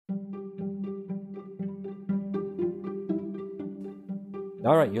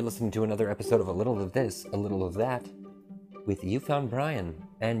All right, you're listening to another episode of A Little of This, A Little of That with You Found Brian.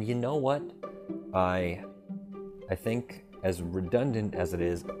 And you know what? I think, as redundant as it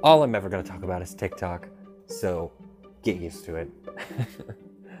is, all I'm ever going to talk about is TikTok. So get used to it.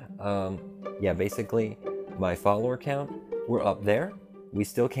 Basically, my follower count, we're up there. We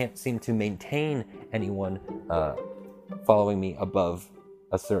still can't seem to maintain anyone following me above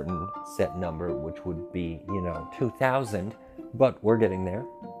a certain set number, which would be, 2,000, but we're getting there.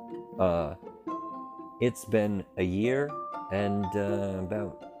 It's been a year and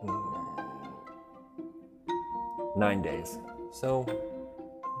about 9 days. So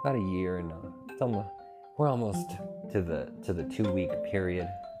about a year and we're almost to the 2-week period.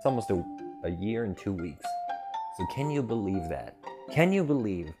 It's almost a year and 2 weeks. So can you believe that? Can you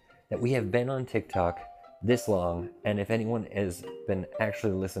believe that we have been on TikTok this long? And if anyone has been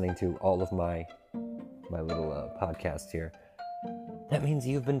actually listening to all of my little podcast here, that means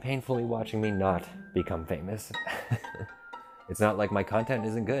you've been painfully watching me not become famous. It's not like my content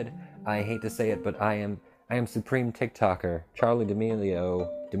isn't good. I hate to say it, but I am supreme TikToker Charli D'Amelio.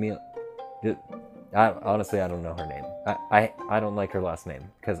 Honestly, I don't know her name. I don't like her last name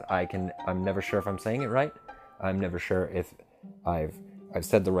because I'm never sure if I'm saying it right. I'm never sure if I've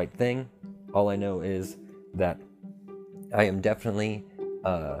said the right thing. All I know is that I am definitely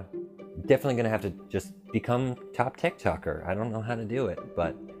gonna have to just become top TikToker. I don't know how to do it,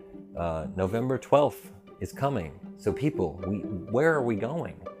 but November 12th is coming. So people, where are we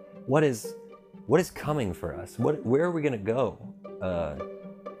going? What is coming for us? Where are we gonna go?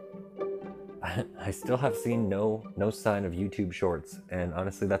 I still have seen no sign of YouTube Shorts, and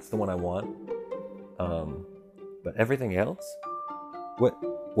honestly, that's the one I want. But everything else, what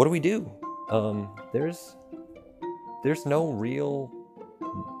do we do? There's no real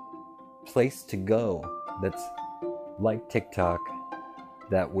place to go that's like TikTok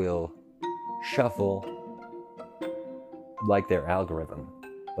that will shuffle like their algorithm.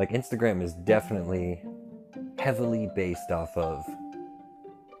 Like Instagram is definitely heavily based off of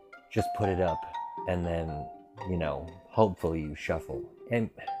just put it up and then, hopefully you shuffle. And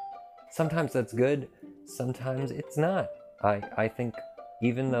sometimes that's good, sometimes it's not. I think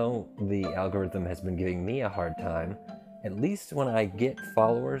even though the algorithm has been giving me a hard time, at least when I get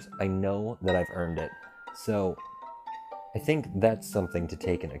followers, I know that I've earned it. So I think that's something to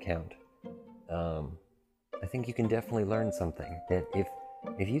take into account. I think you can definitely learn something. That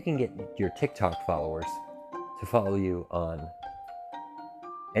if you can get your TikTok followers to follow you on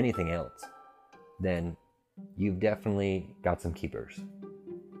anything else, then you've definitely got some keepers.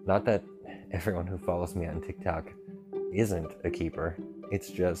 Not that everyone who follows me on TikTok isn't a keeper. It's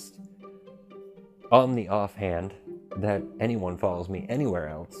just on the offhand that anyone follows me anywhere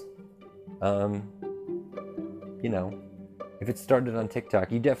else. If it started on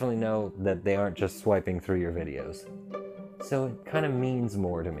TikTok, you definitely know that they aren't just swiping through your videos. So it kind of means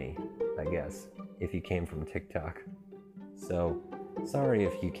more to me, I guess, if you came from TikTok. So sorry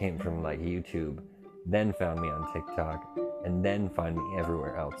if you came from like YouTube, then found me on TikTok, and then find me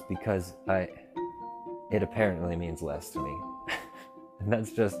everywhere else, because it apparently means less to me. And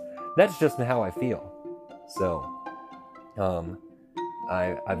that's just how I feel. So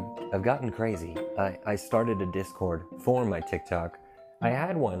I've gotten crazy. I started a Discord for my TikTok. I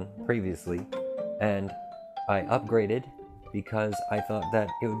had one previously, and I upgraded because I thought that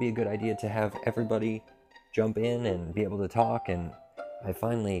it would be a good idea to have everybody jump in and be able to talk, and I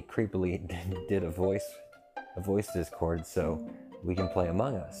finally creepily did a voice Discord so we can play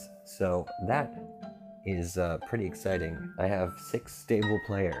Among Us. So that is pretty exciting. I have 6 stable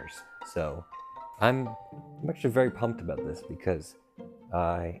players, so I'm actually very pumped about this because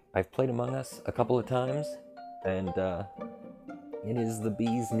I've played Among Us a couple of times, and it is the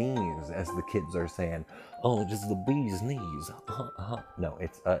bee's knees, as the kids are saying. Oh, just the bee's knees. No,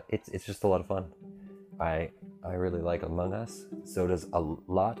 it's just a lot of fun. I really like Among Us. So does a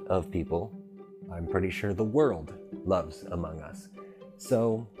lot of people. I'm pretty sure the world loves Among Us.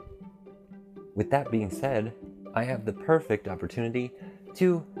 So, with that being said, I have the perfect opportunity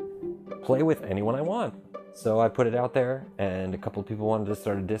to play with anyone I want. So I put it out there, and a couple of people wanted to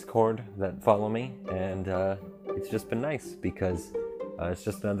start a Discord that follow me, and it's just been nice because it's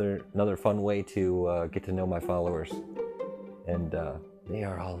just another fun way to get to know my followers. And they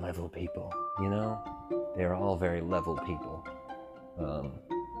are all level people, They are all very level people.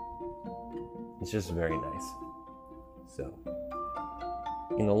 It's just very nice. So,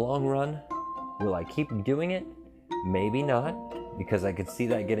 in the long run, will I keep doing it? Maybe not, because I could see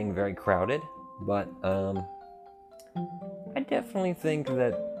that getting very crowded. But I definitely think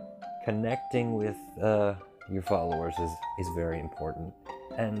that connecting with your followers is very important,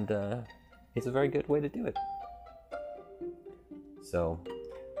 and it's a very good way to do it. So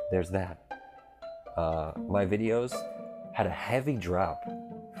there's that. My videos had a heavy drop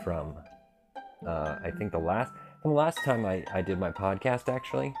from I think the last time I did my podcast.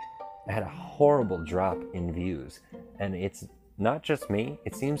 Actually, I had a horrible drop in views, and it's not just me.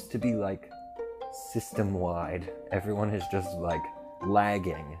 It seems to be like system-wide. Everyone is just like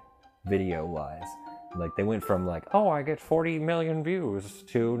lagging video-wise. Like they went from like, oh, I get 40 million views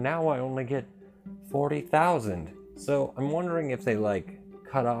to now I only get 40,000. So I'm wondering if they like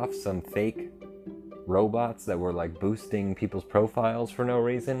cut off some fake robots that were like boosting people's profiles for no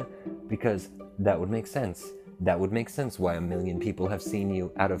reason, because that would make sense. That would make sense why 1 million people have seen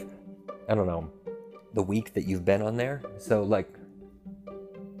you out of, I don't know, the week that you've been on there. So like,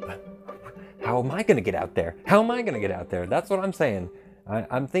 how am I gonna get out there? How am I gonna get out there? That's what I'm saying.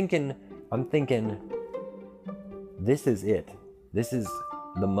 I'm thinking, this is it. This is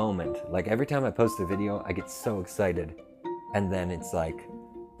the moment. Like every time I post a video, I get so excited. And then it's like,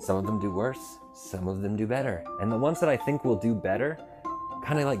 some of them do worse, some of them do better. And the ones that I think will do better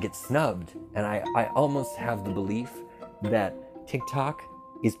kind of like get snubbed. And I almost have the belief that TikTok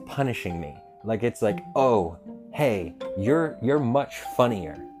is punishing me. Like it's like, oh, hey, you're much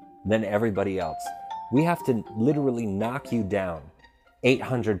funnier than everybody else. We have to literally knock you down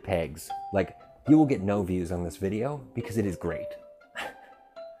 800 pegs. Like you will get no views on this video because it is great.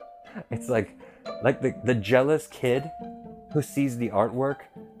 It's like the jealous kid who sees the artwork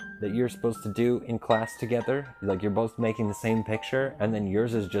that you're supposed to do in class together. Like you're both making the same picture and then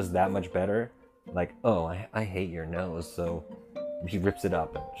yours is just that much better. Like, oh, I hate your nose, so he rips it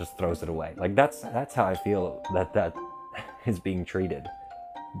up and just throws it away. Like that's how I feel that is being treated.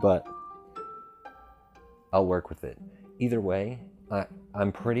 But I'll work with it. Either way,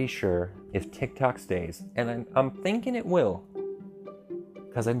 I'm pretty sure if TikTok stays, and I'm thinking it will,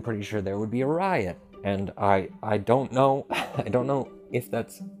 because I'm pretty sure there would be a riot. And I don't know I don't know if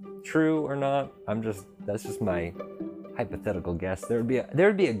that's true or not. That's just my hypothetical guess. There would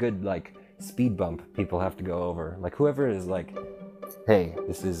be a good like speed bump people have to go over. Like whoever is like, hey,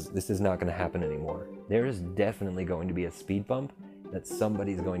 this is not going to happen anymore. There is definitely going to be a speed bump that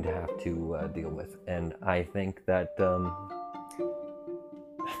somebody's going to have to deal with. And I think that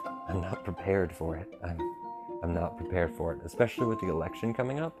I'm not prepared for it. I'm not prepared for it, especially with the election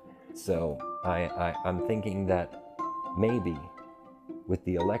coming up. So I'm thinking that maybe with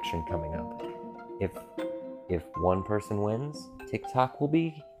the election coming up, if one person wins, TikTok will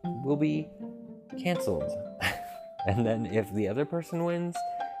be canceled. And then if the other person wins,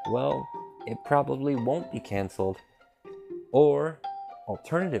 well, it probably won't be canceled. Or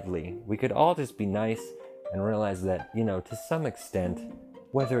alternatively, we could all just be nice and realize that, you know, to some extent,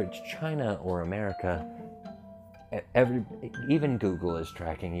 whether it's China or America, even Google is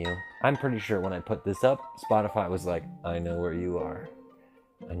tracking you. I'm pretty sure when I put this up, Spotify was like, I know where you are.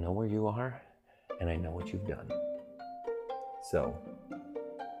 I know where you are, and I know what you've done. So,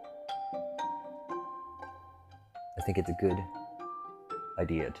 I think it's a good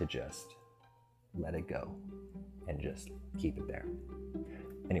idea to just let it go and just keep it there.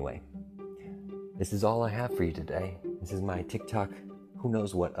 Anyway, this is all I have for you today. This is my TikTok who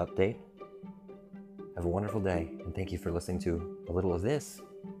knows what update. Have a wonderful day, and thank you for listening to a little of this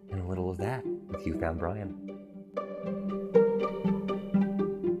and a little of that with You Found Brian.